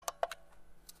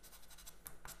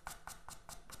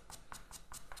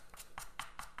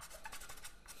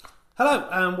Hello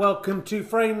and welcome to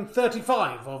frame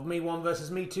 35 of Me1 versus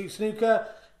Me2 Snooker,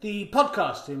 the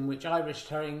podcast in which Irish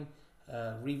Herring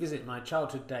revisit my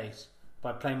childhood days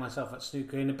by playing myself at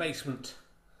snooker in a basement.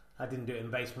 I didn't do it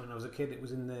in the basement when I was a kid, it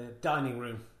was in the dining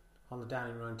room, on the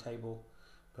dining room table.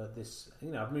 But this,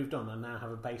 I've moved on. I now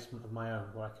have a basement of my own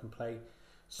where I can play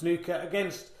snooker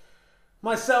against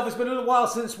myself. It's been a little while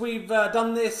since we've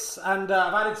done this, and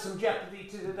I've added some jeopardy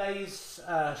to today's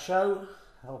show.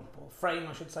 Or frame,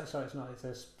 I should say. Sorry, it's not. It's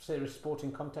a serious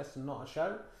sporting contest and not a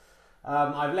show.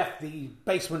 I've left the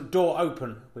basement door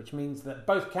open, which means that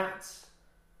both cats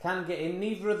can get in.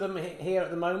 Neither of them here at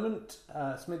the moment.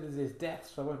 Smithers is deaf,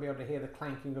 so I won't be able to hear the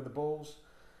clanking of the balls.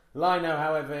 Lino,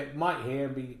 however, might hear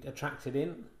and be attracted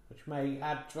in, which may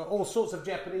add to all sorts of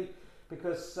jeopardy,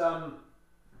 because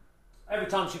every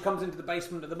time she comes into the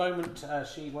basement at the moment,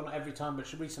 well, not every time,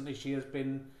 but recently she has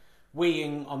been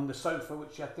weeing on the sofa,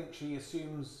 which I think she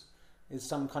assumes is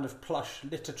some kind of plush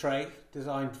litter tray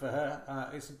designed for her.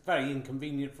 It's very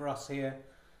inconvenient for us here,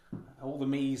 all the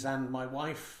me's and my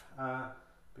wife,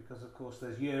 because of course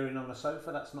there's urine on a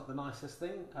sofa. That's not the nicest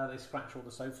thing. They scratch all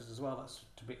the sofas as well. That's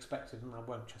to be expected, and I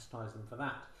won't chastise them for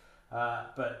that.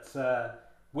 But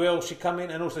will she come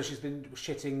in? And also she's been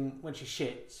shitting. When she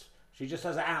shits, she just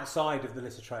has it outside of the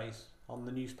litter trays on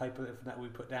the newspaper that we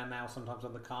put down now, sometimes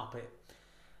on the carpet.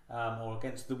 Or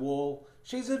against the wall.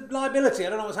 She's a liability. I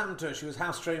don't know what's happened to her. She was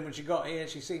house trained when she got here.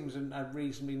 She seems a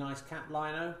reasonably nice cat,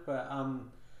 Lino, but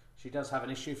she does have an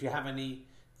issue. If you have any,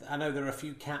 I know there are a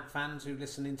few cat fans who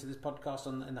listen into this podcast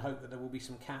in the hope that there will be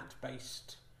some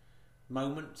cat-based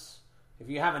moments. If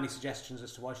you have any suggestions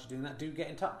as to why she's doing that, do get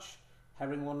in touch.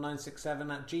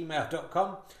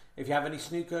 herring1967@gmail.com. If you have any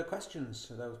snooker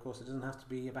questions, though of course it doesn't have to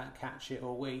be about cat shit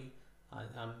or wee.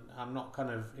 I'm not kind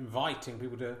of inviting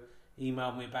people to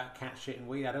email me about cat shit and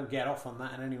weed. I don't get off on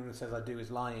that, and anyone who says I do is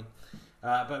lying.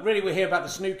 But really, we're here about the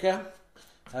snooker,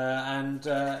 and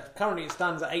currently it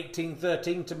stands at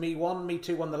 18-13 to Me1.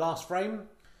 Me2 won the last frame,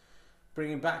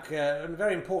 bringing back a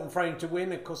very important frame to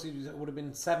win. Of course, it would have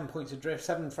been 7 points adrift,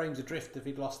 7 frames adrift if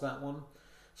he'd lost that one.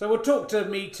 So we'll talk to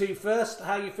Me2 first.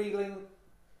 How are you feeling,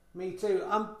 Me2?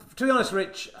 To be honest,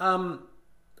 Rich, I'm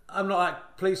not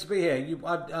that pleased to be here.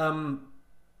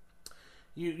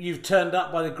 You've turned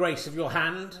up by the grace of your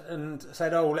hand and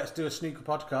said, "Oh, let's do a snooker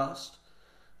podcast."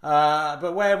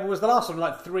 But where was the last one?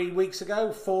 Like 3 weeks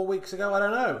ago, 4 weeks ago? I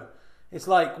don't know. It's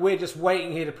like we're just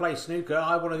waiting here to play snooker.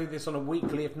 I want to do this on a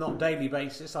weekly, if not daily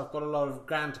basis. I've got a lot of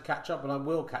ground to catch up, and I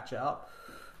will catch it up.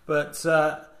 But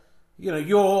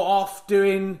you're off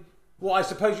doing what I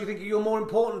suppose you think are your more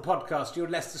important podcast. Your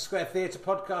Leicester Square Theatre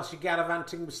podcast. You're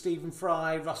gallivanting with Stephen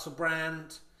Fry, Russell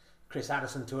Brand, Chris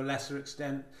Addison to a lesser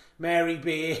extent, Mary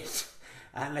Beard,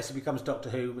 unless it becomes Doctor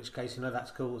Who, in which case,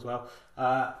 that's cool as well.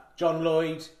 John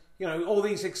Lloyd, all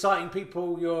these exciting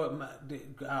people.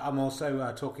 I'm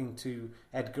also talking to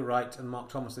Edgar Wright and Mark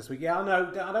Thomas this week. Yeah, I know.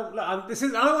 I don't want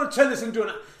to turn this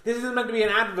into this isn't meant to be an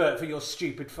advert for your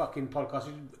stupid fucking podcast.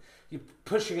 You're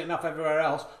pushing it enough everywhere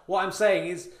else. What I'm saying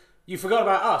is, you forgot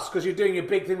about us because you're doing your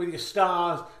big thing with your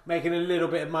stars, making a little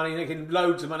bit of money, making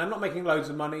loads of money. I'm not making loads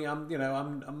of money. I'm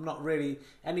not really.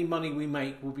 Any money we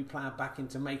make will be plowed back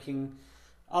into making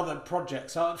other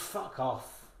projects. So fuck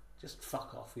off. Just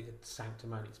fuck off, you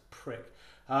sanctimonious prick.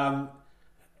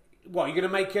 What you're gonna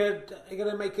make a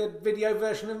video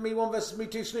version of Me1 versus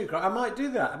Me2 Snooker? I might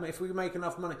do that. If we make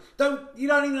enough money. You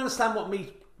don't even understand what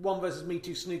Me1 versus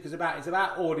Me2 Snooker is about. It's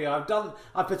about audio.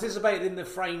 I've participated in the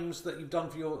frames that you've done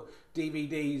for your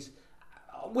DVDs.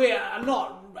 I'm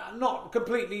not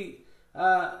completely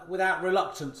without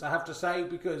reluctance, I have to say,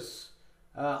 because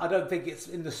I don't think it's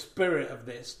in the spirit of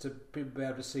this to be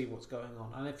able to see what's going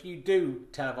on. And if you do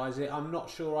televise it, I'm not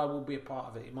sure I will be a part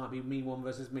of it. It might be Me1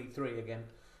 versus Me3 again,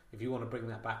 if you want to bring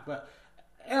that back. But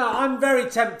I'm very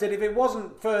tempted. If it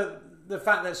wasn't for the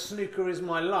fact that snooker is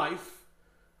my life,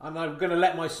 and I'm going to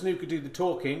let my snooker do the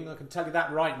talking, I can tell you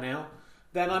that right now,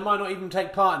 then I might not even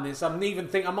take part in this. I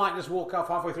might just walk off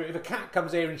halfway through. If a cat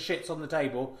comes here and shits on the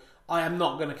table, I am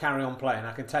not going to carry on playing.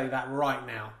 I can tell you that right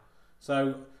now.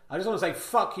 So I just want to say,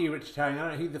 fuck you, Richard Herring. I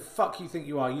don't know who the fuck you think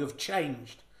you are. You have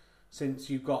changed since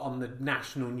you got on the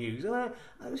national news. I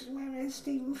was wearing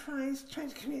Stephen Fry's trying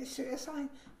to commit suicide.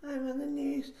 I'm on the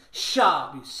news. Shut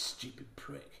up, you stupid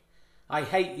prick. I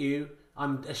hate you.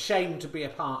 I'm ashamed to be a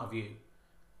part of you.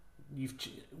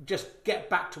 Just get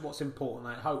back to what's important.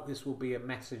 I hope this will be a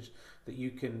message that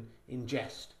you can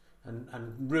ingest and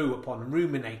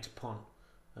ruminate upon,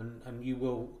 and you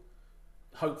will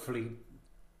hopefully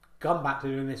come back to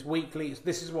doing this weekly.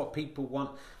 This is what people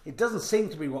want. It doesn't seem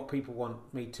to be what people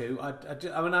want me to.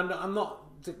 I'm not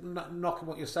knocking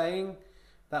what you're saying,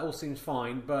 That all seems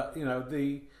fine, but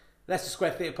the Leicester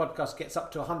Square Theatre podcast gets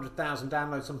up to 100,000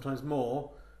 downloads, sometimes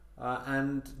more,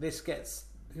 and this gets,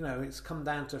 it's come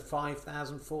down to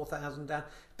 5,000, 4,000 down.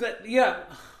 But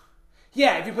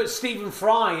if you put Stephen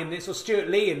Fry in this or Stuart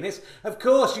Lee in this, of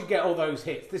course you get all those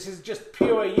hits. This is just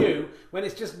pure you. When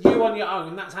it's just you on your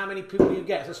own, that's how many people you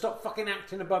get. So stop fucking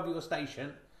acting above your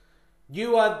station.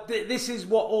 This is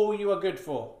what all you are good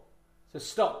for. So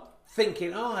stop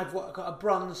thinking, I've got a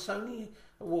bronze Sony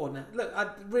award now. Look, I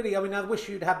wish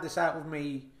you'd had this out with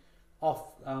me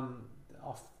off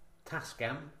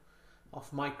Tascam,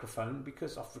 off microphone,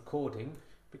 off recording,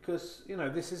 because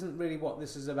this isn't really what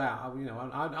this is about.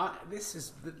 This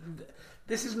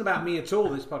isn't about me at all.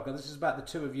 This podcast. This is about the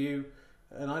two of you,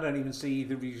 and I don't even see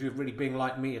either of you really being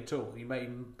like me at all. You may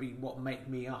be what make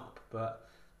me up, but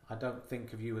I don't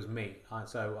think of you as me.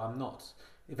 So I'm not.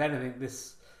 If anything,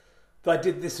 I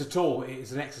did this at all, it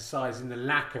is an exercise in the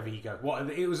lack of ego.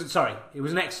 It was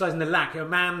an exercise in the lack of a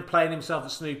man playing himself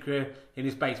at snooker in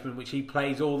his basement, which he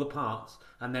plays all the parts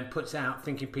and then puts out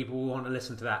thinking people will want to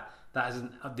listen to that. That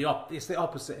isn't it's the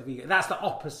opposite of ego. That's the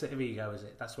opposite of ego, is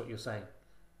it? That's what you're saying.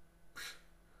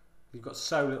 You've got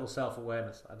so little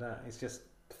self-awareness. I don't know. It's just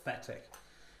pathetic.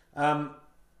 Well,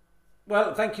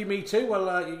 thank you, Me2.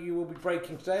 Well, you will be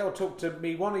breaking today. I'll talk to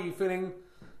Me1. Are you feeling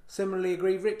similarly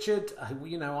aggrieved, Richard?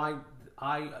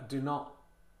 I do not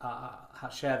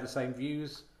share the same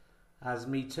views as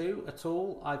Me2 at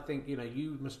all. I think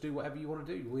you must do whatever you want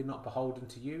to do. We're not beholden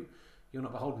to you. You're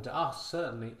not beholden to us,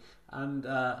 certainly. And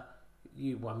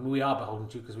we are beholden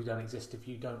to you because we don't exist if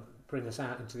you don't bring us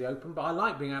out into the open. But I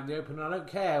like being out in the open, and I don't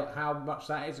care how much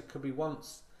that is. It could be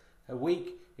once a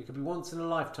week. It could be once in a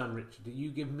lifetime, Richard. You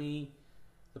give me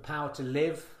the power to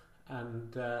live,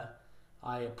 and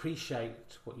I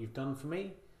appreciate what you've done for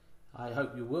me. I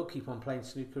hope you will keep on playing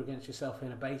snooker against yourself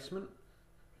in a basement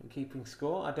and keeping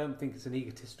score. I don't think it's an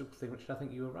egotistical thing, Richard. I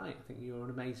think you were right. I think you're an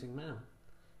amazing man.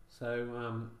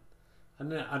 So,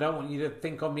 and I don't want you to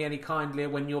think on me any kindlier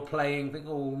when you're playing. Think,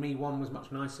 Me1 was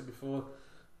much nicer before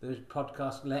the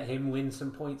podcast. Let him win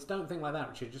some points. Don't think like that,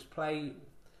 Richard. Just play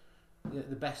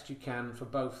the best you can for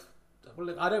both. Well,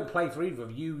 look, I don't play for either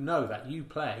of you. You know that. You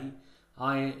play.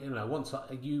 Once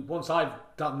I've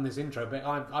done this intro bit,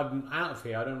 I'm out of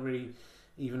here. I don't really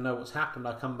even know what's happened.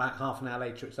 I come back half an hour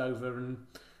later, it's over, and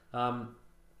I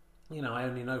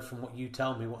only know from what you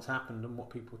tell me what's happened and what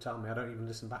people tell me. I don't even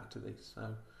listen back to these,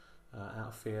 so out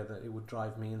of fear that it would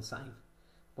drive me insane.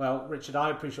 Well, Richard, I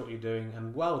appreciate what you're doing,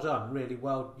 and well done, really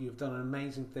well. You've done an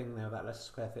amazing thing there, that Leicester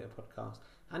Square Theatre podcast,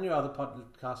 and your other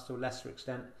podcasts to a lesser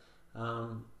extent.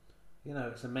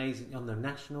 It's amazing on the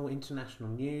national, international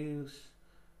news.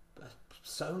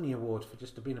 Sony Award for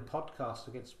just being a podcast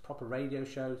against proper radio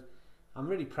shows. I'm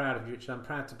really proud of you, Richard. I'm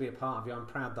proud to be a part of you. I'm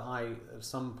proud that I, at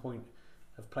some point,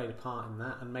 have played a part in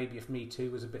that. And maybe if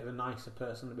Me2 was a bit of a nicer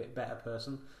person, a bit better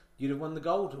person, you'd have won the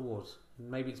Gold Awards.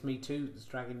 Maybe it's Me2 that's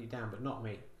dragging you down, but not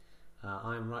me.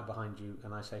 I am right behind you,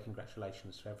 and I say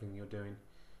congratulations for everything you're doing.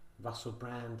 Russell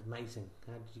Brand, amazing.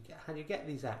 How did you get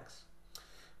these acts?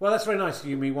 Well, that's very nice of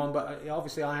you, Me1, but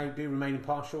obviously I do remain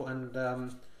impartial, and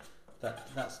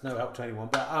that's no help to anyone.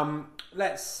 But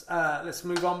let's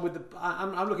move on with the.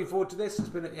 I'm looking forward to this.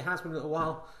 It has been a little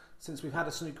while since we've had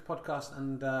a snooker podcast,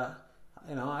 and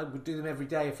I would do them every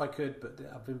day if I could, but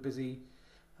I've been busy.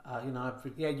 What have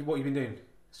you been doing?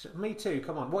 Me2.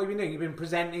 Come on, what have you been doing? You've been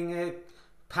presenting a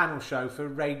panel show for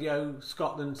Radio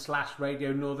Scotland /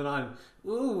 Radio Northern Ireland.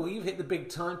 Ooh, you've hit the big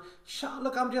time.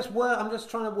 Look, I'm just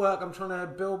trying to work. I'm trying to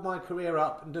build my career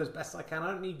up and do as best I can. I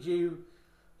don't need you.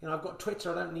 I've got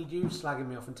Twitter. I don't need you slagging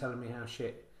me off and telling me how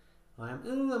shit I am.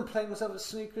 Ooh, I'm playing myself at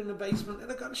snooker in the basement.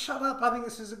 And I got shut up. I think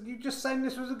you just saying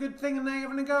this was a good thing, and now you're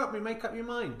having a go at me. Make up your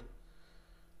mind.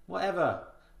 Whatever.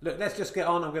 Look, let's just get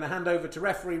on. I'm going to hand over to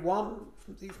referee 1.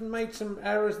 He's made some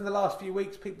errors in the last few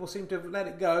weeks. People seem to have let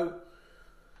it go.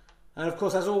 And of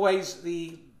course, as always,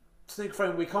 the snooker frame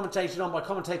will be commentated on by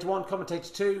commentator 1,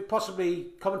 commentator 2,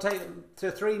 possibly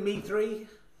commentator 3, Me3,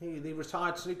 the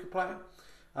retired snooker player.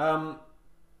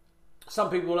 Some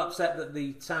people are upset that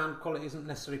the sound quality isn't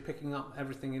necessarily picking up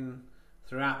everything in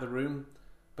throughout the room,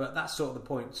 but that's sort of the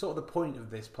point. Sort of the point of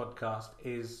this podcast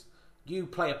is you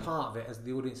play a part of it as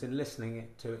the audience in listening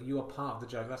to it. You are part of the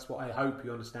joke. That's what I hope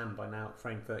you understand by now at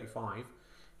frame 35.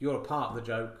 You're a part of the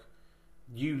joke.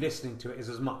 You listening to it is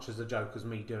as much as a joke as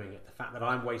me doing it. The fact that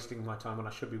I'm wasting my time when I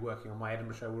should be working on my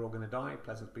Edinburgh show, We're All Going to Die,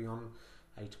 Pleasant Beyond,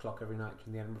 8 o'clock every night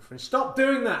in the Edinburgh Fringe. Stop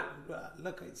doing that!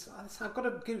 Look, I've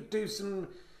got to do some...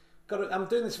 I'm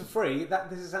doing this for free.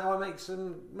 This is how I make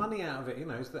some money out of it,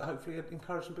 is that hopefully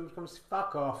encourage some people to come and see.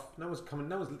 Fuck off. No one's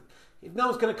coming. If no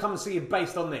one's going to come and see you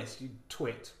based on this, you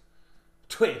twit.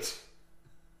 Twit.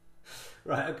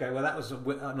 Right, okay, well that was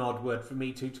an odd word for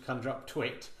Me2 to conjure up,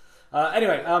 twit.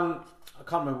 Anyway, I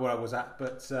can't remember where I was at,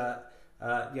 but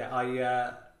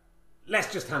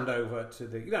let's just hand over to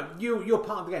the... You're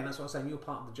part of the game, that's what I'm saying, you're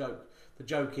part of the joke. The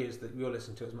joke is that you're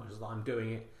listening to it as much as I'm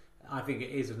doing it. I think it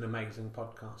is an amazing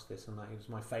podcast, this and that. It's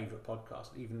my favourite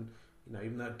podcast, even though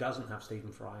it doesn't have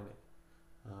Stephen Fry in it.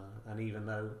 And even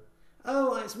though...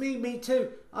 Oh, it's me too.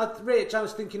 Rich, I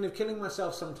was thinking of killing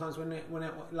myself sometimes when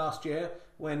last year,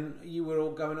 when you were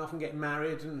all going off and getting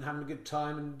married and having a good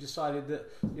time and decided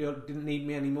that you didn't need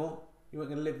me anymore. You weren't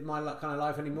going to live my kind of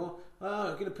life anymore.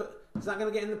 Oh, is that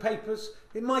going to get in the papers?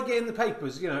 It might get in the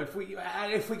papers. If we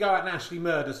go out and actually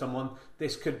murder someone,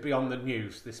 this could be on the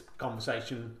news. This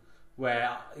conversation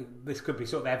where this could be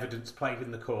sort of evidence played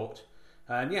in the court.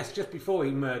 And yes, just before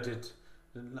he murdered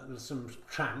some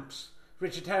tramps,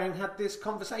 Richard Herring had this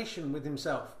conversation with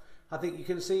himself. I think you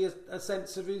can see a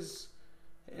sense of his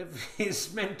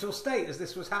mental state as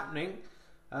this was happening.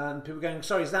 And people going,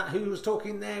 sorry, is that who was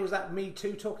talking there? Was that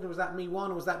Me2 talking, or was that Me1,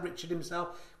 or was that Richard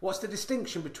himself? What's the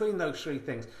distinction between those three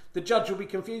things? The judge will be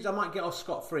confused. I might get off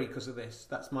scot-free because of this.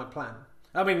 That's my plan.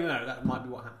 I mean, no, that might be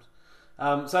what happens.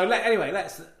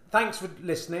 Thanks for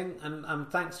listening, and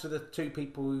thanks to the two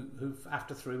people who've,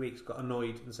 after 3 weeks, got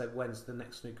annoyed and said, when's the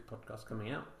next Snooker podcast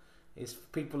coming out? It's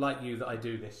people like you that I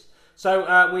do this. So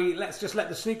let's just let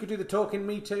the snooker do the talking,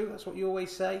 Me2. That's what you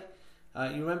always say.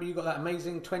 You remember you got that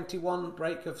amazing 21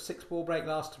 break of 6-ball break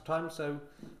last time, so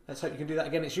let's hope you can do that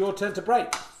again. It's your turn to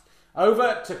break.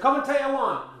 Over to commentator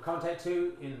 1 and commentator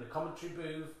 2 in the commentary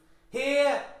booth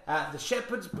here at the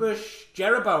Shepherd's Bush,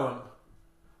 Jeroboam.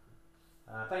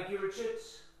 Thank you, Richard.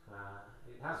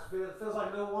 It feels like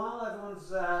a little while.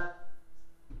 Everyone's...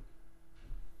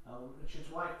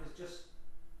 Richard's wife is just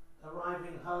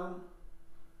arriving home.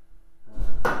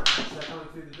 So coming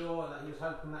through the door, that he was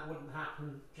hoping that wouldn't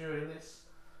happen during this.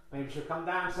 Maybe she'll come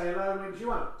down and say hello, maybe she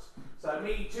won't. So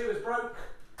Me2 has broke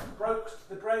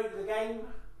the game,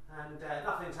 and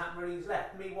nothing's happened really. He's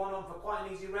left Me1 on for quite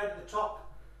an easy red at the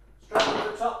top, straight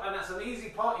to the top, and that's an easy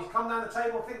pot. He's come down the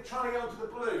table, I think, trying to go onto the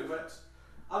blue, but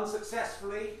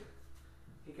unsuccessfully.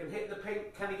 He can hit the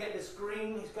pink. Can he get this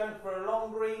green? He's going for a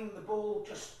long green. The ball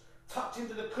just tucked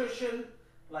into the cushion,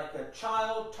 like a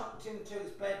child tucked into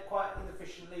his bed quite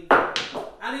inefficiently.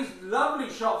 And he's lovely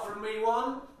shot from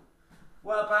Me1.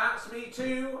 Well, perhaps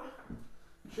Me2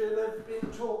 should have been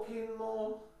talking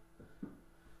more.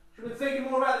 Should have been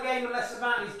thinking more about the game and less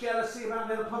about his jealousy about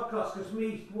the other podcast, because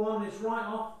Me1 is right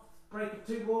off. Break of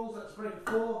 2 balls, that's break of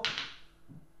 4.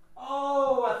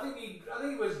 Oh, I think he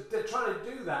was trying to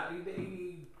do that.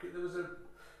 There was a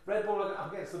red ball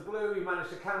up against the blue. He managed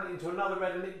to count it into another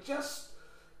red, and it just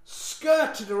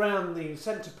skirted around the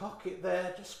centre pocket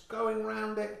there, just going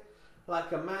around it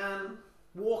like a man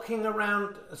walking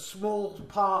around a small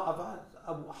part of a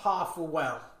half a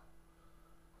well.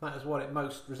 That is what it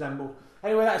most resembled.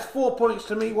 Anyway, that's 4 points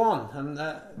to Me1, and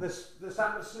this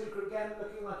Atlas snooker again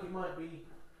looking like it might be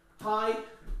high.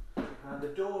 The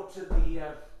door to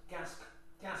the gas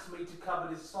meter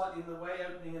cupboard is slightly in the way,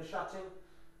 opening and shutting.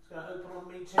 It's going to open on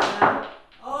Me2 now.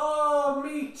 Oh,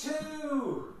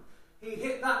 Me2! He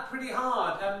hit that pretty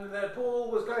hard, and the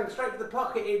ball was going straight to the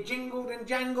pocket. It jingled and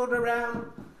jangled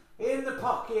around in the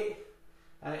pocket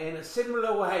in a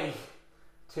similar way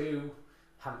to...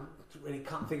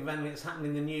 can't think of anything that's happened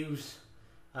in the news.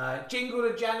 Jingled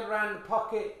and jangled around the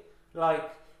pocket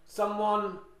like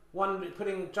someone... trying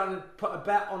to put a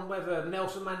bet on whether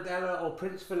Nelson Mandela or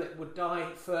Prince Philip would die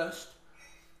first,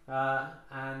 but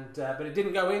it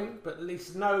didn't go in. But at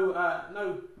least no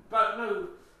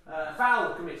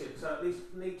foul committed. So at least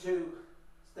Me2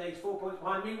 stays 4 points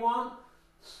behind Me1.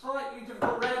 Slightly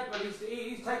difficult red, but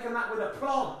he's taken that with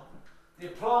aplomb. The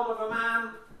aplomb of a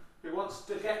man who wants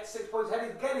to get 6 points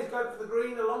ahead. Again, he's going for the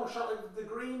green. A long shot of the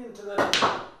green into the...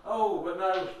 Oh, but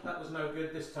no, that was no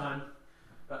good this time.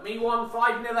 But Me1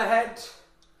 5-0 ahead.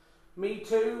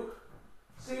 Me2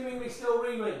 seemingly still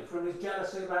reeling from his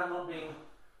jealousy about not being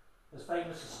as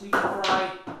famous as Stephen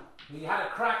Fry. He had a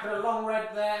crack and a long red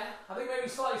there. I think maybe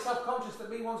slightly self-conscious that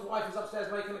Me1's wife is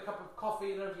upstairs making a cup of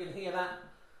coffee. I don't know if you can hear that.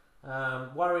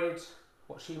 Worried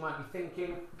what she might be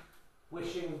thinking.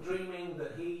 Wishing, dreaming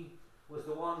that he was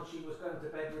the one she was going to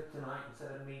bed with tonight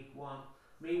instead of Me1.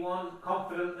 Me1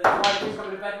 confident that his wife is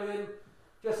coming to bed with him.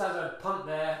 Just has a punt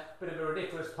there, bit of a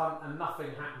ridiculous punt, and nothing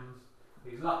happens.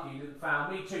 He's lucky he didn't foul.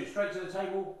 Me2 straight to the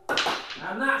table,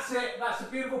 and that's it. That's a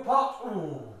beautiful pot.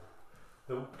 Ooh,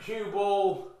 the cue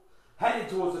ball headed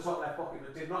towards the top left pocket,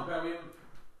 but did not go in.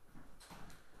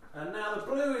 And now the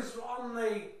blue is on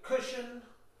the cushion,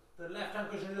 the left-hand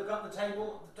cushion. Look up the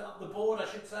table, up the board, I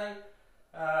should say.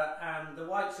 and the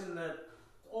white's in the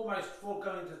almost full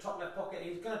going into the top left pocket.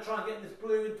 He's going to try and get this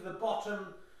blue into the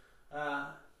bottom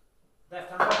left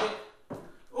hand pocket.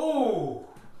 Ooh,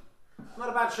 not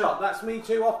a bad shot. That's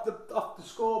Me2 off the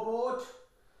scoreboard,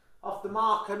 off the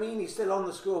mark. I mean, he's still on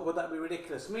the scoreboard. That'd be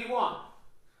ridiculous. Me1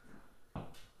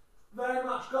 very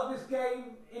much got this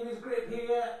game in his grip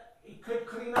here. He could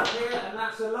clean up here, and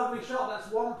that's a lovely shot. That's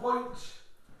 1 point.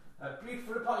 A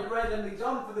beautifully potted red, and he's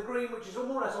on for the green, which is more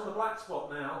or less on the black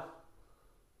spot now.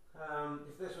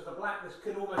 If this was a black, this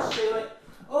could almost seal it.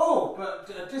 Oh, but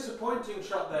a disappointing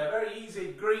shot there. Very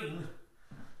easy green.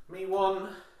 Me1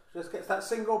 just gets that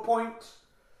single point.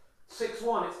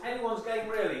 6-1. It's anyone's game,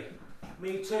 really.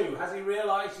 Me2. Has he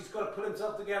realised he's got to pull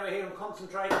himself together here and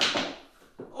concentrate?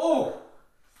 Oh!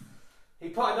 He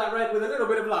potted that red with a little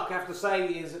bit of luck, I have to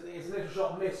say. His little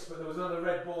shot missed, but there was another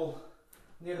red ball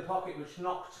near the pocket which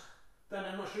knocked. Don't know,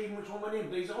 I'm not sure even which one went in,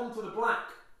 but he's on to the black.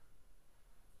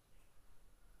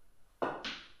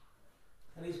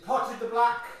 And he's potted the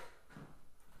black.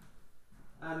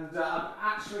 And I've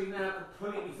actually now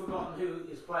completely forgotten who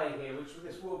is playing here, which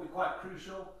this will be quite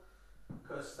crucial,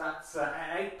 because that's an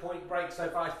 8-point break so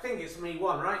far. I think it's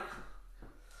Me1, right?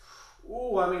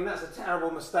 Oh, I mean, that's a terrible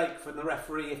mistake from the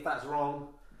referee if that's wrong.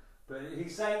 But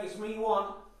he's saying it's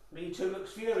Me1. Me2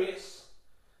 looks furious.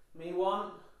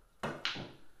 Me1.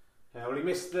 Yeah, well, he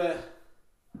missed the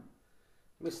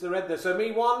red there. So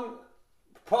Me1,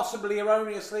 possibly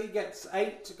erroneously, gets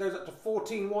 8. Goes up to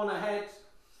 14-1 ahead.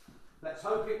 Let's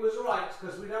hope it was right,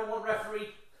 because we don't want referee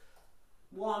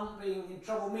 1 being in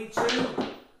trouble. Me2.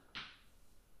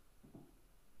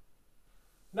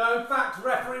 No, in fact,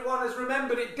 referee 1 has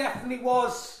remembered it definitely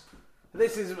was.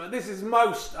 This is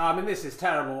most. I mean, this is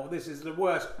terrible. This is the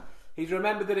worst. He's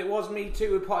remembered that it was Me2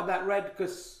 who potted that red,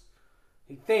 because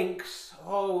he thinks,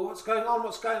 oh, what's going on?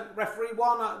 Referee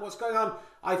 1, what's going on?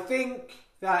 I think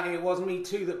that it was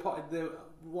Me2 that potted the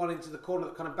one into the corner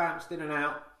that kind of bounced in and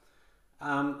out.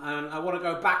 And I want to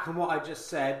go back on what I just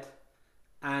said.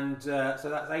 And so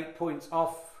that's 8 points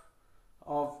off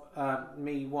of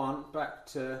Me1 back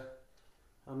to.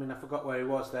 I mean, I forgot where he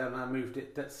was there, and I moved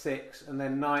it at 6, and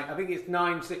then 9. I think it's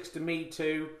 9-6 to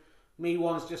Me2.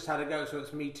 Me1's just had a go, so it's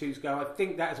Me2's go. I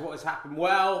think that is what has happened.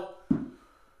 Well,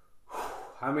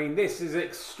 I mean, this is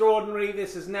extraordinary.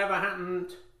 This has never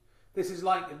happened. This is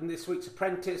like in this week's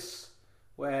Apprentice,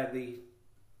 where the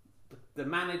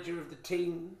manager of the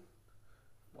team,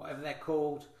 whatever they're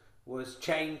called, was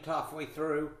chained halfway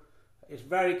through. It's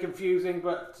very confusing,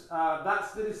 but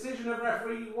that's the decision of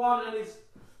referee 1, and his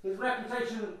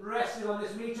reputation rested on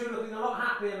this. Me2 looking a lot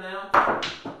happier now,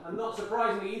 and not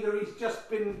surprisingly either, he's just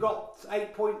got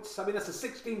 8 points. I mean, that's a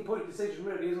 16-point decision,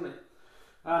 really, isn't it?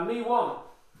 Me1,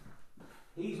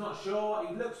 he's not sure.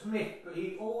 He looks miffed, but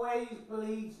he always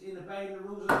believes in obeying the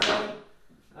rules of the game.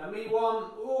 Me1,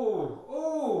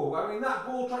 I mean, that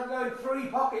ball tried to go in 3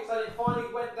 pockets, and it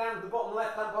finally went down to the bottom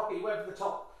left-hand pocket. He went to the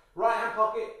top right-hand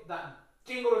pocket. That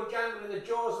jingle and jangle in the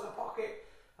jaws of the pocket,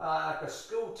 like a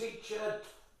school teacher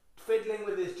fiddling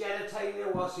with his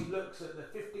genitalia whilst he looks at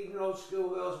the 15-year-old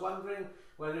schoolgirls, wondering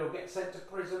whether he'll get sent to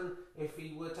prison if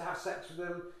he were to have sex with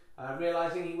them,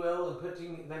 realising he will,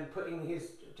 and putting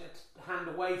his hand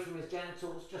away from his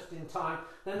genitals just in time.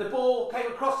 Then the ball came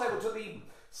across table to the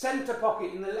centre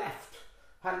pocket in the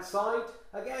left-hand side.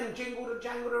 Again, jingled and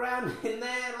jangled around in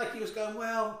there like he was going,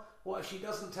 well, what if she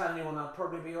doesn't tell anyone? I'll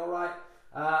probably be all right.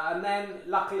 And then,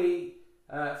 luckily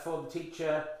for the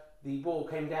teacher, the ball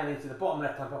came down into the bottom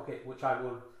left-hand pocket, which I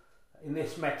will, in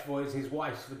this metaphor, is his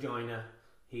wife's vagina.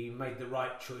 He made the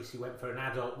right choice. He went for an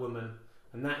adult woman.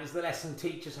 And that is the lesson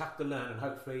teachers have to learn. And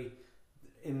hopefully,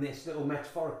 in this little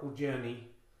metaphorical journey,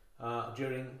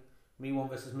 during Me1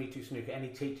 versus Me2 snooker, any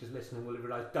teachers listening will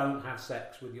realise, don't have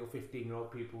sex with your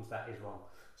 15-year-old pupils. That is wrong.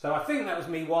 So I think that was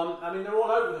Me1. I mean, they're all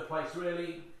over the place,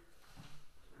 really.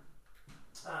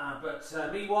 But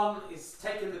Me1 is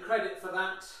taking the credit for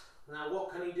that. Now,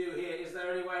 what can he do here? Is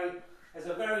there any way? There's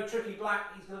a very tricky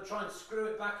black. He's going to try and screw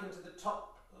it back into the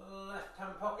top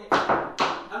left-hand pocket.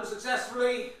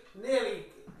 Unsuccessfully. Nearly.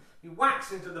 He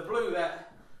whacks into the blue there.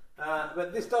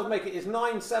 But this does make it. It's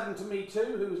 9-7 to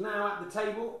Me2, who's now at the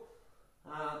table.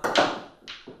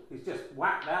 He's just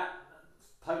whacked that.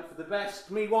 Let's hope for the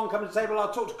best. Me1 coming to the table.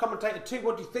 I'll talk to commentator 2.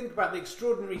 What do you think about the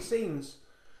extraordinary scenes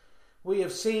we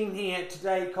have seen here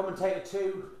today? Commentator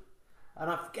 2. And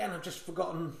I've just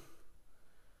forgotten.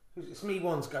 It's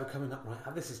Me1's go coming up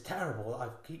right. This is terrible. I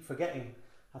keep forgetting.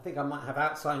 I think I might have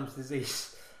Alzheimer's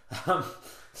disease.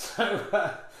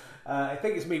 I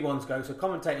think it's Me1's go, so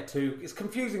commentator 2. It's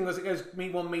confusing because it goes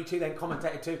Me1, Me2, then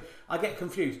commentator 2. I get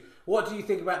confused. What do you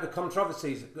think about the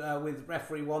controversies with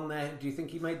referee 1 there? Do you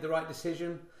think he made the right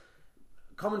decision?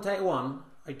 Commentator 1,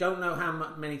 I don't know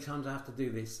how many times I have to do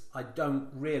this. I don't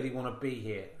really want to be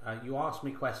here. You ask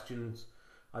me questions.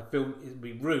 I feel it'd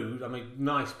be rude. I'm a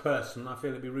nice person. I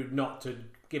feel it'd be rude not to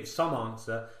give some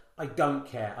answer. I don't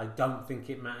care. I don't think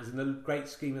it matters. In the great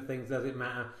scheme of things, does it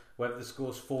matter whether the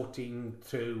score's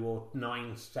 14-2 or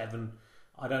 9-7?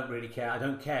 I don't really care. I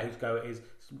don't care whose go it is.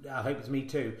 I hope it's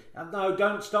Me2. No,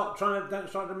 don't stop trying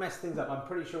to mess things up. I'm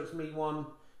pretty sure it's Me1.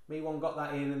 Me1 got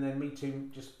that in, and then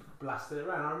Me2 just blasted it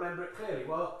around. I remember it clearly.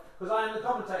 Well, because I am the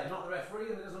commentator, not the referee,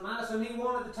 and it doesn't matter. So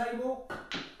Me1 at the table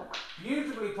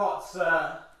beautifully pots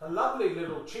a lovely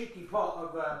little cheeky pot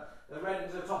of the red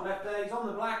into the top left there. He's on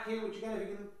the black here, which again, if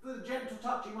you can, with a gentle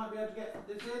touch, you might be able to get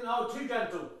this in. Oh, too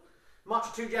gentle.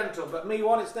 Much too gentle. But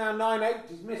Me1, it's down 9-8.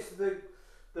 He's missed the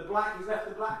black. He's left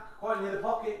the black quite near the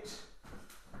pocket.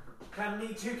 Can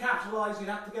Me2 capitalise? You'd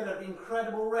have to get an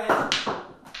incredible red.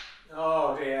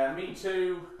 Oh dear,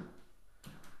 Me2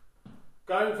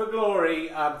 going for glory.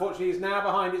 Unfortunately, he's now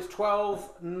behind. It's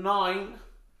 12-9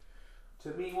 to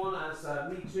Me1 as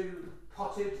Me2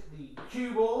 potted the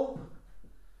cue ball.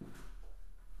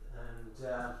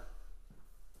 And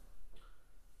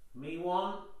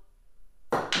Me1.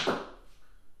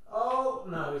 Oh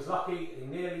no, he's lucky. He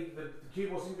nearly the cue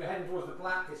ball seems to be heading towards the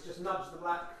black. It's just nudged the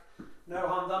black. No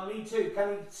harm done. Me2. Can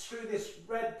he screw this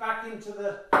red back into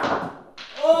the?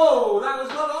 Oh, that was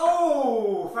not.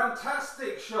 Oh,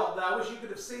 fantastic shot there. I wish you could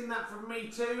have seen that from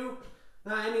Me2.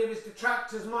 Now any of his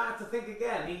detractors might have to think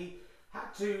again. He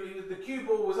had to. The cue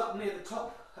ball was up near the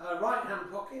top right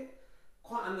hand pocket.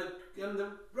 And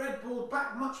the red ball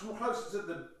back much more closer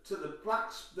to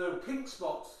the pink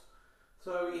spots.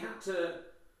 So he had to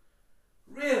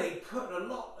really put a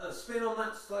lot of spin on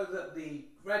that so that the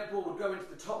red ball would go into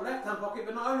the top left hand pocket.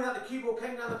 But not only that, the cue ball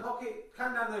came down the pocket,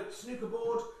 came down the snooker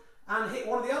board and hit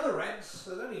one of the other reds.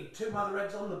 There's only 2 other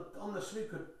reds on the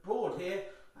snooker board here,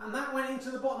 and that went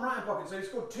into the bottom right hand pocket. So he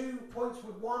scored 2 points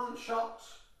with 1 shot.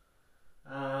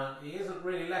 He isn't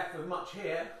really left with much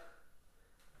here.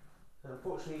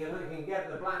 Unfortunately, if he can get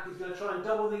the black, he's going to try and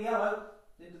double the yellow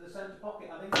into the centre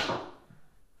pocket, I think.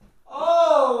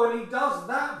 Oh, and he does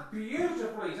that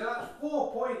beautifully. So that's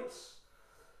 4 points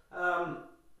for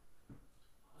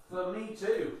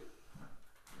Me2.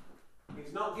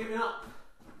 He's not giving up,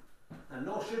 and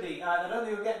nor should he. I don't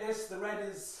think he'll get this. The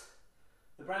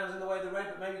brown's in the way of the red,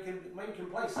 but maybe can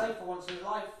play safe for once in his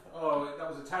life. Oh, that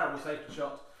was a terrible safety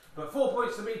shot. But 4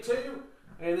 points to Me2.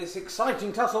 And this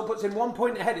exciting tussle puts him 1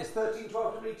 point ahead. It's 13-12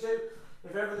 to Me2.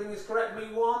 If everything is correct,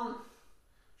 Me1.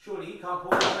 Surely he can't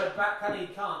pull the red back, can he?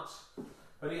 He can't.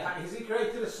 But has he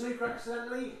created a snooker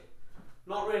accidentally?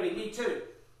 Not really. Me2.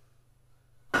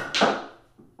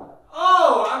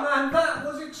 Oh, man, that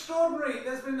was extraordinary.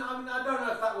 I don't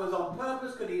know if that was on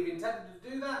purpose. Could he have intended to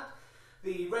do that?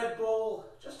 The red ball,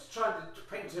 just to try to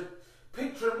paint a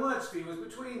picture in words for you, was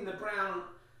between the brown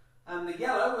and the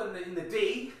yellow, and in the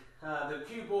D. The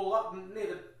cue ball up near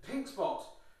the pink spot,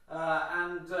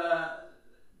 and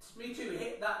Me2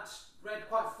 hit that red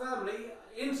quite firmly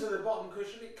into the bottom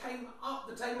cushion. It came up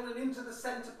the table and into the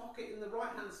centre pocket in the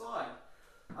right hand side.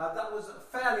 That was a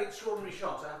fairly extraordinary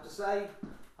shot, I have to say.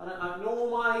 I don't know, in all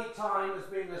my time as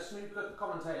being a snooker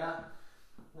commentator,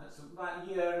 that's about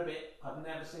a year and a bit, I've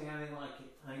never seen anything like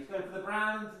it. And he's going for the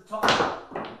brown to the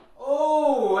top.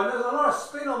 Oh, and there's a lot of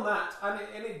spin on that, and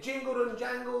it jingled and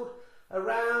jangled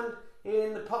around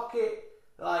in the pocket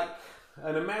like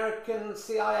an American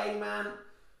CIA man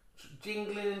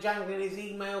jingling and jangling his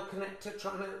email connector,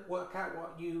 trying to work out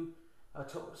what you are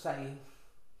saying.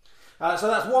 So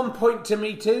that's 1 point to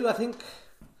Me2, I think.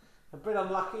 A bit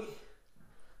unlucky,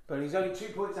 but he's only 2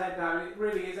 points ahead now. It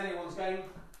really is anyone's game.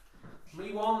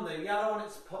 Me1, the yellow on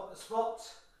its spot,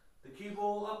 the cue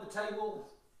ball up the table.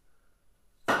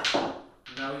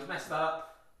 No, he's messed that up.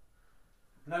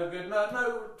 No good,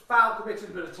 no foul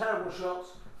committed, but a terrible shot.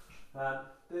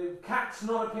 The cat's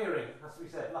not appearing, has to be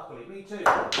said, luckily. Me2.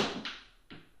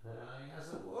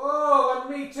 Oh,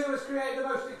 and Me2 has created the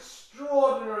most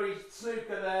extraordinary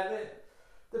snooker there.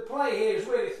 The play here is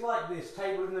weird. It's like this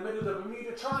table in the middle of the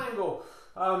Bermuda Triangle.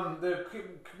 The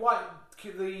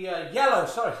yellow,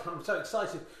 sorry, I'm so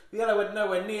excited. The yellow went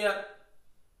nowhere near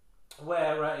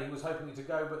where he was hoping it to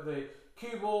go, but the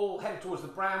cue ball headed towards the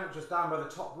brown, which was down by the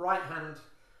top right hand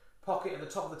pocket at the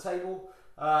top of the table,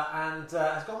 and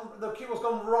the cue ball's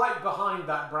gone right behind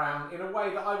that brown in a way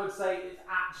that I would say is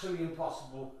actually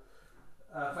impossible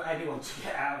for anyone to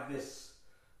get out of this.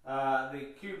 The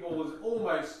cue ball was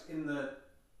almost in the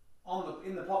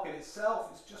in the pocket itself.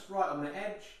 It's just right on the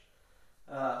edge.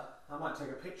 I might take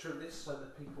a picture of this so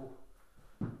that people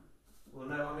will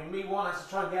know. I mean, Me1 has to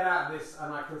try and get out of this,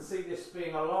 and I can see this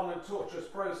being a long and torturous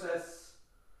process.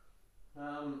 I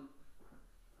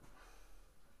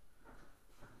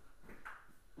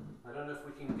don't know if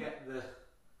we can get the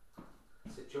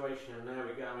situation, and there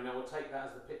we go. I mean, I will take that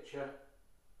as the picture.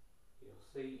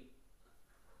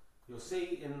 You'll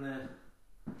see in the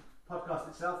podcast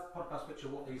itself, podcast picture,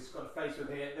 what he's got a face with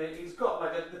here. He's got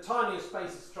like the tiniest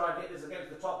spaces to try and get this against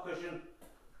the top cushion.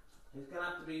 He's going to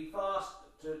have to be fast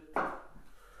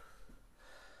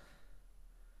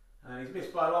and he's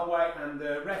missed by a long way, and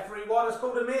the referee, what has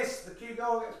called a miss. The cue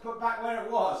goal gets put back where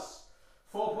it was.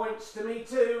 4 points to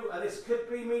Me2, and this could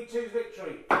be Me2's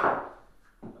victory.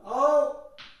 Oh,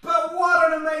 but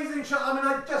what an amazing shot. I mean,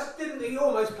 I just didn't, he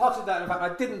almost potted that. In fact,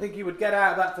 I didn't think he would get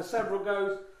out of that for several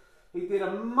goes. He did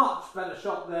a much better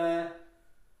shot there.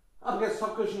 Up against the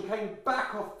top cushion, came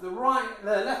back off the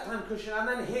left-hand cushion, and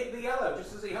then hit the yellow,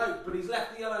 just as he hoped. But he's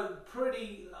left the yellow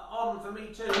pretty on for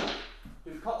Me2,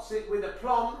 who pots it with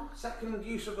aplomb. Second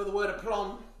use of the word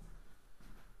aplomb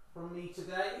from me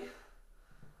today.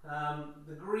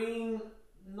 The green,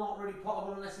 not really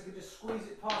potable unless he could just squeeze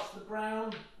it past the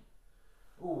brown.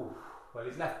 Ooh, well,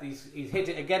 he's hit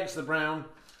it against the brown,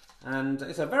 and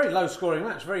it's a very low scoring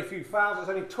match, very few fouls. It's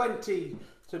only 20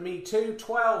 to Me2,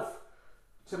 12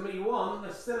 to Me1.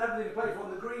 There's still everything to play for.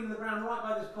 The green and the brown right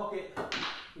by this pocket.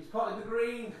 He's potted the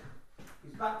green,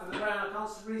 he's back to the brown. I can't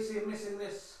really see him missing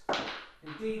this.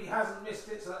 Indeed, he hasn't missed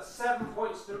it, so that's 7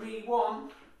 points to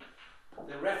Me1.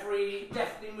 The referee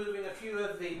definitely moving a few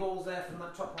of the balls there from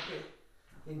that top pocket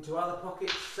into other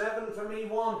pockets. 7 for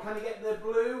Me1. Can he get the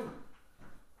blue?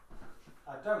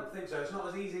 I don't think so. It's not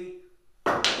as easy.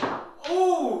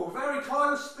 Oh, very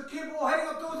close. The cue ball heading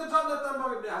up towards the top left hand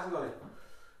pocket. It hasn't got it.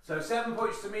 So 7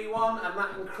 points to Me1, and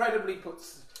that incredibly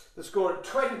puts the score at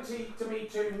 20 to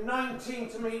Me2, 19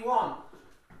 to Me1.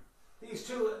 These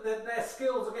two, their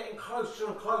skills are getting closer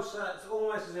and closer. It's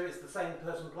almost as if it's the same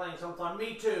person playing sometimes.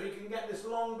 Me2, if he can get this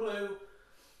long blue,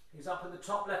 he's up in the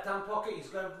top left-hand pocket. He's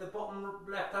going to the bottom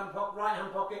left-hand pocket,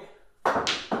 right-hand pocket.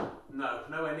 No,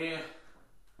 nowhere near.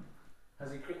 Has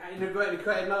he inadvertently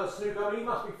created another snooker? I mean, he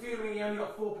must be fuming. He only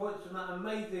got 4 points from that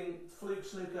amazing fluke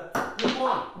snooker.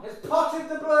 Me1 has potted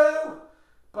the blue,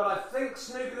 but I think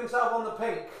snookered himself on the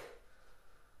pink.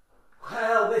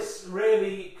 Well, this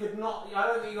really could not, I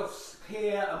don't think you'll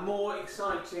hear a more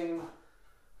exciting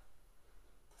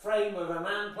frame of a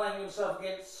man playing himself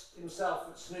against himself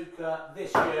at snooker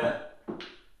this year.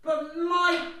 But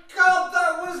my God,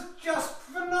 that was just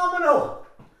phenomenal.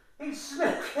 He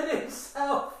snookered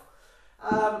himself.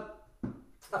 I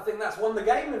think that's won the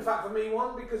game, in fact, for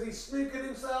Me1, because he snookered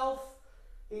himself.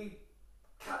 He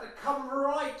come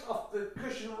right off the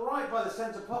cushion, right by the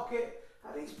centre pocket.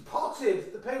 And he's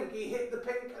potted the pink. He hit the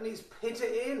pink and he's hit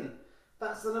it in.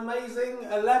 That's an amazing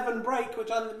 11 break, which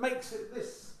makes it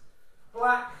this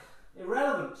black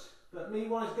irrelevant. But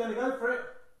Me1 is going to go for it.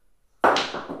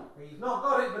 He's not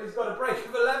got it, but he's got a break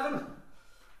of 11.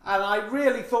 And I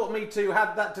really thought Me2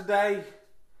 had that today.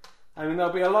 I mean,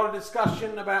 there'll be a lot of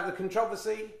discussion about the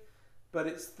controversy, but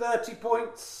it's 30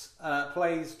 points,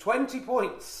 plays 20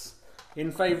 points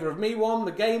in favour of Me1.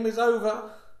 The game is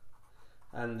over.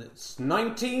 And it's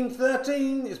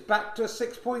 19-13. It's back to a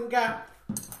 6 point gap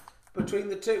between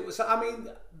the two. So, I mean,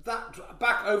 that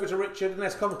back over to Richard,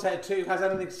 unless commentator 2 has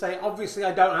anything to say. Obviously,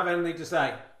 I don't have anything to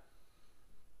say.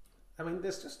 I mean,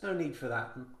 there's just no need for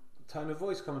that tone of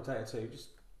voice, commentator 2. Just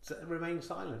remain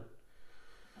silent.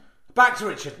 Back to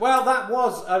Richard. Well, that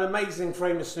was an amazing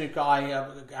frame of snooker.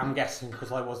 I'm guessing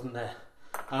because I wasn't there.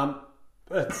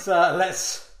 But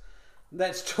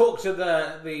let's talk to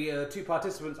the two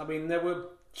participants. I mean, there were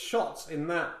shots in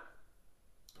that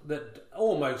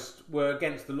almost were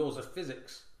against the laws of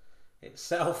physics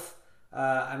itself,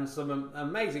 and some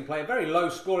amazing play. A very low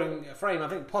scoring frame. I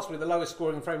think possibly the lowest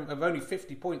scoring frame of only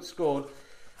 50 points scored,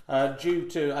 due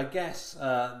to, I guess,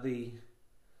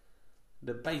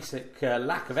 the basic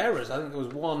lack of errors. I think there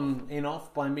was one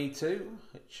in-off by Me2,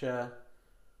 which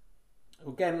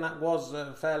again that was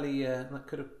fairly that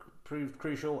could have proved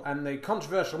crucial. And the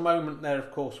controversial moment there,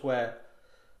 of course, where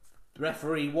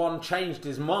referee 1 changed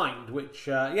his mind, which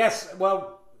yes,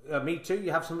 well, Me2,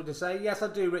 you have something to say? Yes, I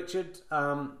do, Richard.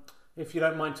 If you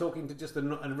don't mind talking to just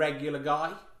a regular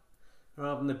guy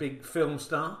rather than the big film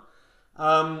star.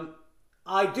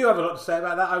 I do have a lot to say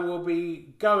about that. I will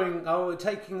be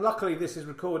taking, luckily this is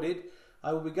recorded,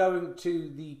 I will be going to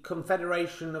the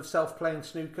Confederation of Self-Playing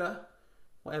Snooker,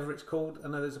 whatever it's called. I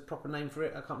know there's a proper name for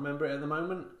it, I can't remember it at the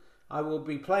moment. I will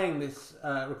be playing this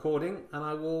recording, and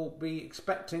I will be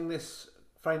expecting this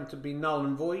frame to be null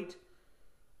and void.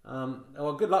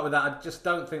 Well, good luck with that. I just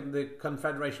don't think the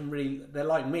Confederation really... They're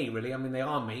like me, really. I mean, they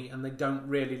are me, and they don't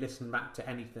really listen back to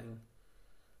anything.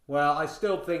 Well, I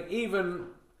still think even...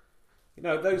 You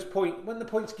know, those when the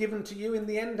points given to you in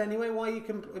the end anyway, why you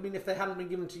can... I mean, if they hadn't been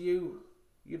given to you,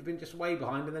 you'd have been just way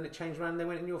behind, and then it changed around and they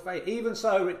went in your favour. Even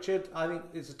so, Richard, I think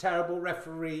it's a terrible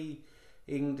refereeing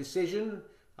decision.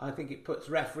 I think it puts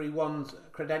referee one's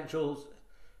credentials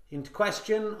into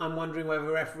question. I'm wondering whether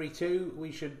referee 2,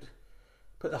 we should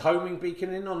put the homing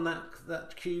beacon in on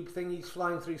that cube thing he's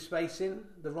flying through space in,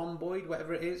 the rhomboid,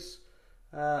 whatever it is.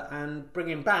 And bring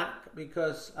him back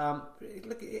because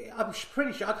look, I'm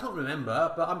pretty sure, I can't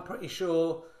remember, but I'm pretty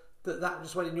sure that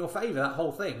just went in your favour, that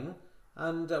whole thing.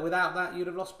 And without that, you'd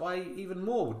have lost by even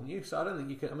more, wouldn't you? So I don't think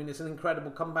you could. I mean, it's an incredible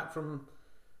comeback from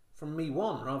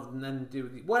Me1 rather than then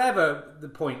whatever the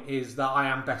point is, that I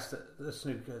am best at the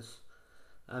snookers,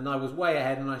 and I was way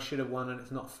ahead, and I should have won. And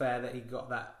it's not fair that he got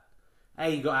that.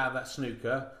 A, he got out of that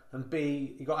snooker, and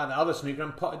B, he got out of the other snooker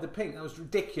and potted the pink. That was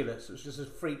ridiculous. It was just a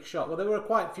freak shot. Well, there were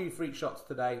quite a few freak shots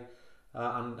today,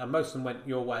 and most of them went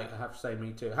your way, I have to say,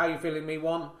 Me2. How are you feeling,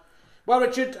 Me1? Well,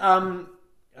 Richard,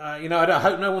 you know, I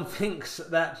hope no one thinks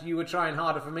that you were trying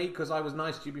harder for me because I was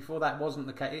nice to you before. That wasn't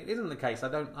the case. It isn't the case.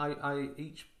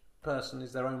 Each person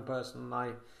is their own person, and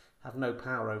I have no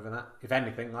power over that. If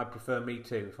anything, I prefer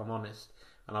Me2, if I'm honest.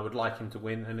 And I would like him to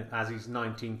win, and as he's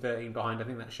 19-13 behind, I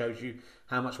think that shows you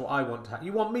how much what I want to have.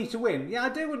 You want me to win? Yeah, I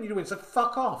do want you to win, so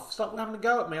fuck off. Stop having a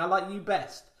go at me. I like you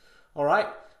best. Alright?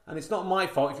 And it's not my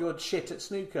fault if you're shit at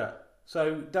snooker.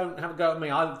 So don't have a go at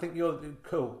me. I think you're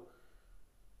cool.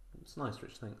 It's nice,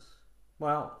 Rich, thanks.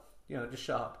 Well, you know, just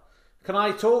shut up. Can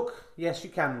I talk? Yes, you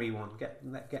can, Me1.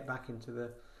 Get back into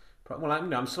the... Well,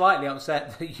 I'm slightly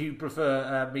upset that you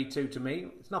prefer Me2 to me.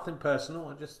 It's nothing personal.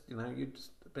 I just, you know, you're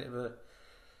just a bit of a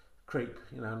creep,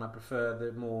 you know, and I prefer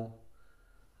the more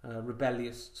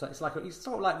rebellious. So it's like he's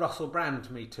sort of like Russell Brand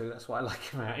to me too. That's what I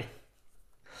like about him.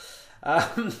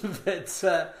 But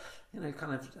you know,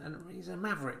 kind of, and he's a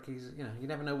maverick. He's, you know, you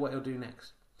never know what he'll do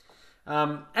next.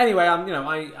 Anyway, you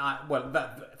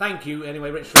know, thank you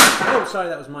anyway, Rich. Oh, sorry,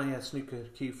 that was my snooker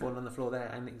cue falling on the floor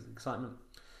there, and excitement.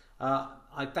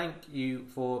 I thank you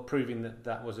for proving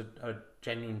that was a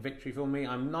genuine victory for me.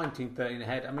 I'm 19-13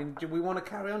 ahead. I mean, do we want to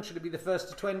carry on? Should it be the first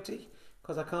to 20?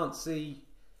 Because I can't see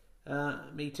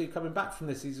Me2 coming back from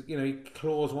this. He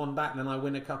claws one back, then I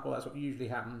win a couple. That's what usually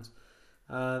happens.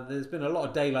 There's been a lot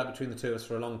of daylight between the two of us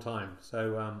for a long time.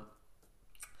 So,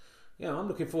 yeah, I'm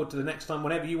looking forward to the next time,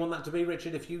 whenever you want that to be,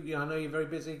 Richard. If you know, I know you're very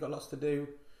busy, got lots to do.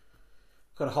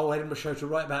 Got a whole Edinburgh show to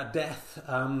write about death.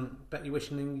 Bet you're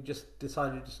wishing you just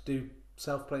decided to just do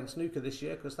self-playing snooker this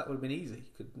year, because that would have been easy.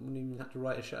 You wouldn't even have to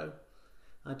write a show.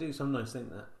 I do sometimes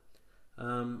think that.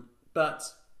 But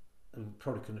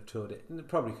probably couldn't have toured it.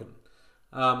 Probably couldn't.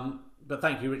 But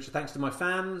thank you, Richard. Thanks to my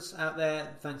fans out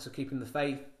there. Thanks for keeping the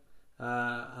faith.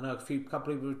 I know a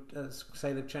couple of people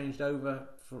say they've changed over.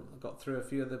 Got through a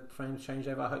few of the frames changed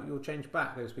over. I hope you'll change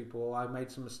back, those people. I made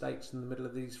some mistakes in the middle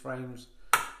of these frames.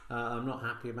 I'm not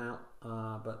happy about,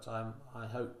 but I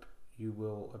hope you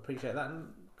will appreciate that. And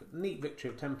neat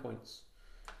victory of 10 points.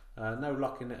 No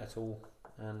luck in it at all.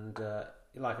 And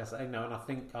like I say, no, and I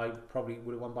think I probably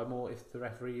would have won by more if the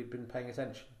referee had been paying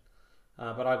attention.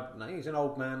 But he's an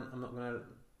old man. I'm not going to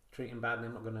treat him badly.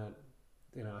 I'm not going to,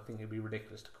 you know, I think it'd be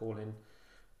ridiculous to call in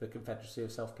the Confederacy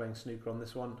of Self-Playing Snooker on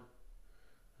this one.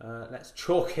 Let's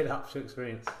chalk it up to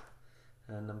experience.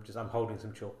 And I'm holding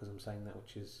some chalk as I'm saying that,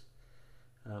 which is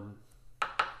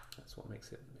that's what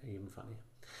makes it even funnier.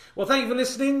 Well, thank you for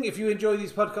listening. If you enjoy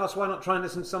these podcasts, why not try and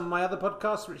listen to some of my other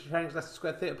podcasts? Richard Herring's Leicester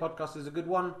Square Theatre podcast is a good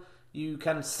one. You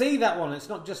can see that one. It's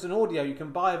not just an audio. You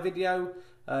can buy a video.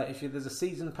 There's a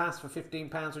season pass for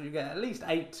 £15, where you get at least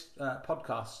 8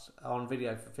 podcasts on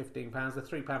video for £15.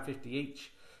 They're £3.50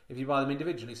 each if you buy them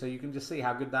individually. So you can just see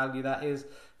how good value that is.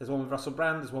 There's one with Russell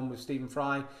Brand. There's one with Stephen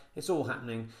Fry. It's all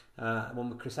happening. One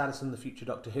with Chris Addison, the future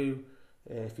Doctor Who.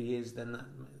 If he is, then that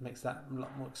makes that a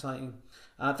lot more exciting.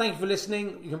 Thank you for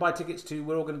listening. You can buy tickets to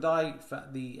We're All Gonna Die for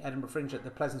the Edinburgh Fringe at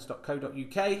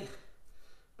thepleasance.co.uk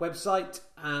website,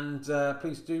 and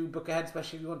please do book ahead,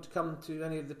 especially if you want to come to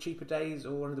any of the cheaper days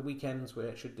or one of the weekends where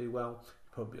it should do well.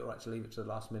 Probably alright to leave it to the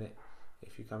last minute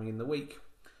if you're coming in the week,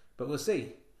 but we'll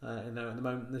see. At the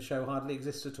moment the show hardly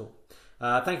exists at all.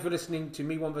 Thank you for listening to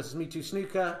Me1 versus Me2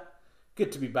 Snooker.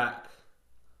 Good to be back.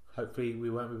 Hopefully we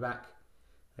won't be back.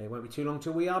 It won't be too long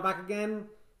till we are back again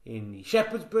in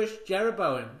Shepherd's Bush,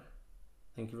 Jeroboam.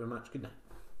 Thank you very much. Good night.